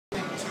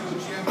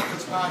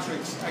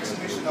FitzPatrick's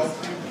exhibition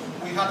opening.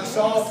 We had a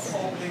soft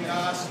opening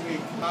last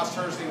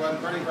Thursday, went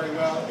very, very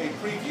well, a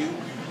preview,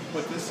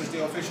 but this is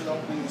the official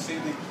opening this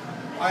evening.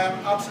 I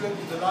am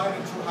absolutely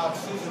delighted to have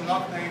Susan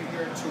Loughnane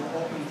here to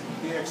open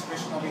the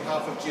exhibition on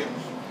behalf of Jim.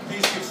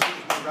 Please give Susan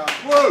a round.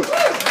 Whoa.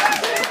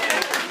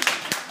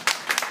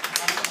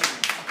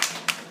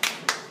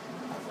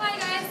 Hi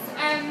guys,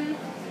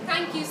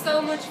 thank you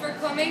so much for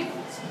coming.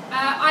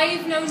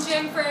 I've known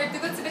Jim for the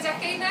goods of a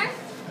decade now.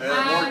 More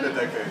than a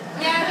decade.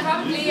 Yeah,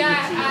 probably,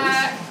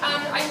 yeah.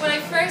 When I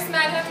first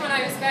met him when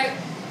I was about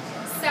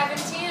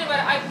 17,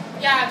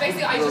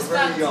 basically I just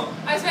felt young.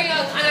 I was very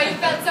young, and I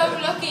felt so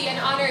lucky and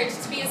honoured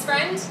to be his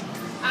friend.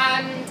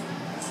 And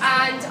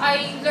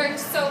I learned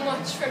so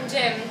much from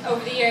Jim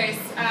over the years,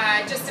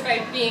 just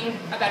about being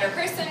a better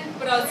person,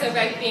 but also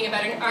about being a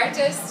better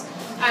artist.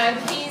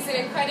 He's an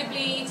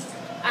incredibly,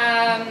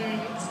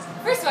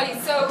 first of all,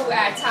 he's so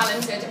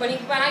talented.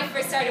 When I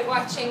first started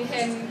watching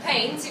him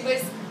paint, it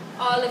was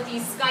all of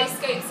these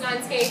skyscapes,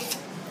 landscape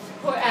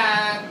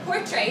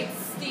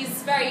portraits, these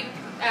very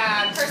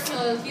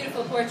personal,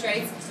 beautiful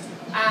portraits.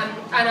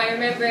 And I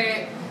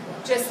remember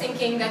just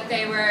thinking that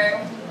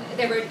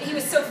he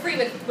was so free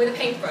with a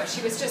paintbrush.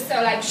 He was just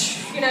so like,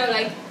 you know,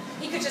 like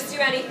he could just do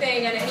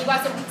anything, and he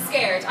wasn't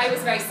scared. I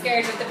was very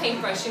scared with the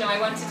paintbrush, you know,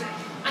 I wanted to.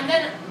 And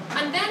then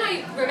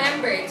I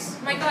remembered,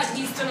 my God,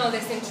 he's done all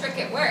this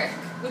intricate work,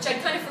 which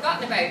I'd kind of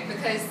forgotten about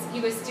because he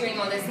was doing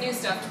all this new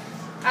stuff.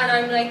 And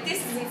I'm like,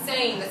 this is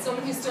insane that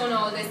someone who's done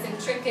all this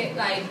intricate,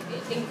 like,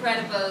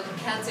 incredible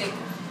Celtic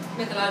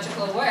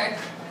mythological work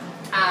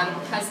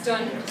has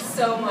done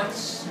so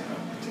much.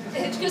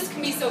 It just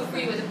can be so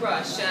free with a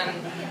brush. So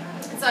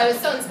I was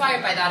so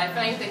inspired by that. I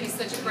find that he's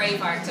such a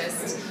brave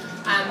artist.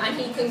 And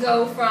he can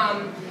go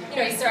from, you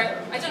know,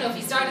 I don't know if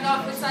he started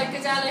off with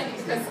psychedelic,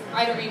 because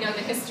I don't really know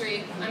the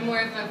history. I'm more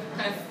of a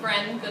kind of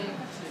friend than,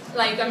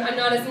 like, I'm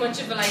not as much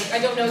of a, like, I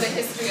don't know the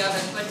history of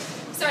it, but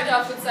started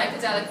off with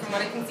psychedelic from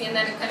what I can see, and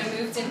then it kind of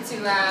moved into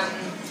the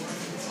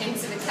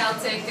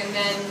Celtic, and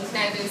then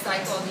now there's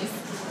like all these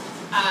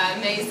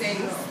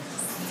amazing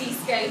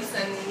seascapes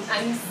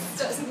and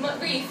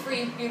really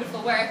free,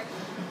 beautiful work,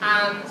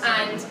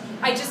 and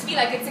I just feel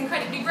like it's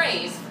incredibly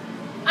brave.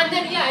 And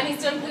then and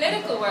he's done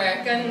political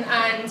work and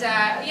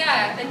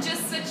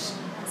just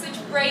such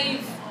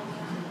brave,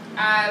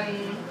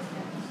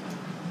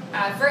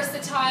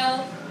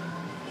 versatile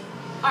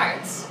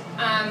art.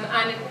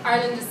 And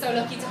Ireland is so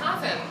lucky to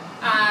have him,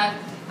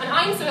 and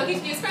I'm so lucky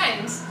to be his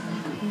friend.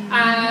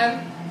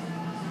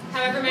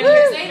 However many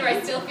years later,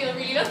 I still feel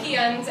really lucky,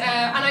 and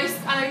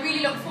I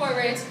really look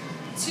forward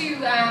to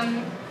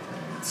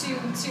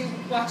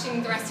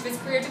watching the rest of his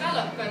career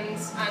develop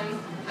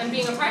and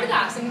being a part of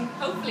that, and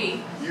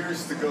hopefully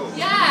years to go.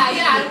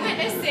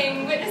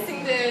 And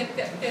witnessing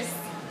this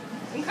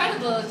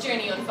incredible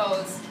journey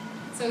unfold.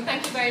 So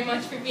thank you very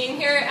much for being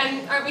here,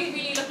 and aren't we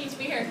really lucky to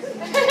be here?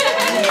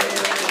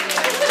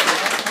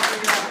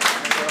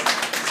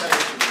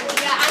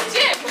 Yeah, and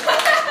Jim!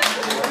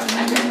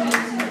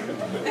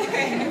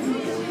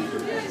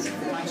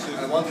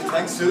 I want to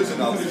thank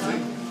Susan, obviously.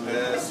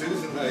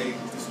 Susan, I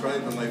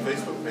described on my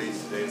Facebook page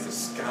today as a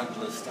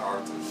scandalous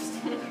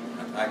artist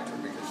and actor,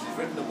 because she's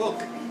written a book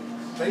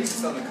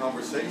based on a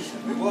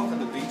conversation. We walk on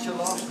the beach a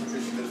lot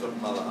because she lives up in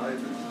Loughnane,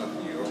 she's not in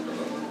New York or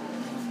London.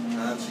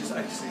 And she's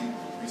actually,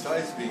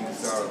 besides being the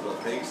star of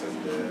Loughnane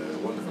and a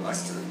wonderful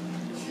actor,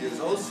 she has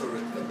also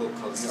written a book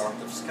called The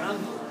Art of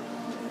Scandal.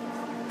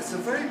 It's a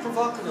very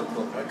provocative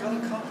book. I got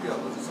a copy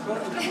of it. It's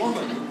about a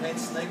woman who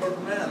paints naked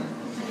men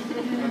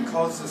and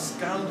causes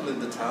scandal in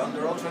the town.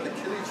 They're all trying to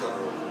kill each other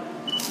over it.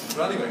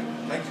 But anyway,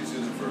 thank you,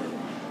 Susan, for,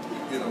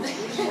 you know,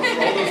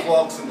 all those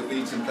walks on the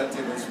beach and plenty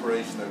of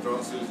inspiration. I've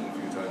drawn Susan a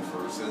few times for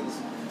her sins.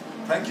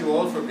 Thank you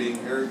all for being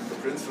here. The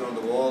prints are on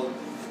the wall.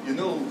 You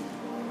know,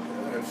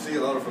 I see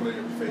a lot of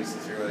familiar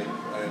faces here.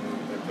 I'm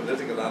a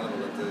political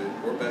animal at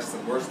the best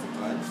and worst of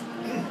times.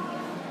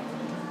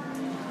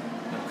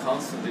 I'm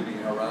constantly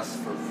being harassed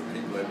for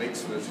people I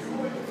mix with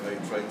who I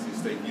try to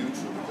stay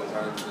neutral, because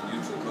Ireland is a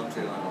neutral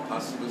country and I'm a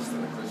pacifist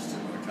and a Christian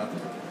and a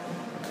Catholic.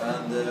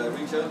 And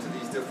reach out to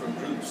these different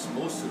groups.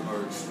 Most of them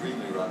are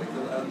extremely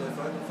radical, and I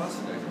find them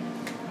fascinating.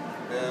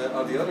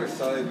 On the other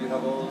side, we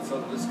have all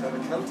sort of this kind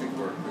of Celtic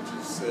work, which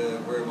is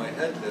where my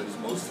head lives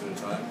most of the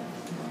time,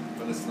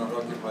 when it's not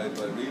occupied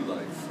by real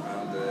life.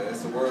 And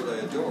it's a world I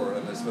adore,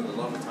 and I spend a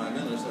lot of time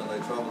in it, and I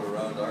travel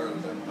around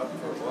Ireland. I'm happy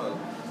for a while.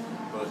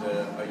 But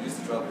I used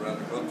to travel around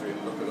the country and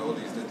look at all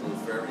these little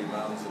fairy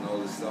mounds and all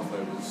this stuff.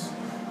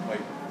 My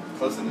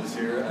cousin is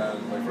here,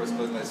 and my first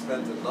cousin, I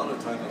spent a lot of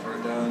time with her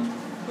down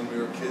when we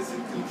were kids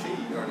in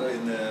Kilkee, or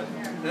in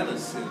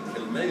Ennis, in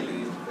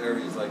Kilmaley,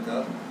 areas like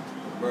that,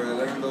 where I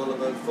learned all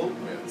about folk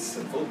myths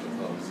and folk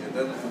mythology. And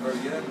then at the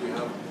very end, we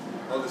have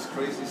all this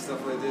crazy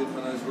stuff I did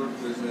when I was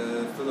working with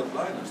Philip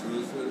Linus, who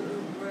was a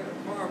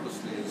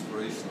marvellously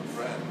inspirational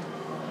friend,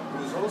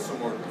 who was also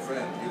more than a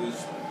friend. He was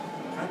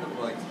kind of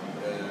like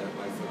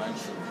my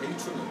financial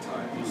patron at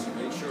times. He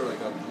made sure I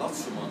got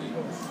lots of money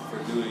for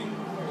doing,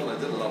 well, I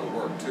did a lot of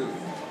work too,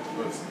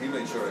 but he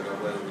made sure I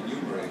got well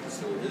remunerated,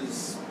 so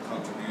his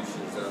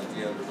contributions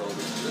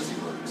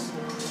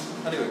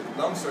Anyway,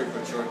 long story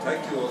but short,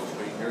 thank you all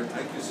for being here.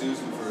 Thank you,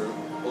 Susan, for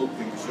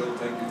opening the show.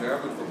 Thank you,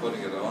 Dermot, for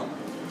putting it on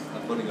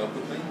and putting up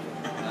with me.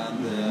 And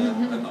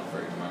I'm not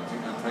very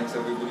romantic. And thanks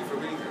everybody for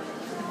being here.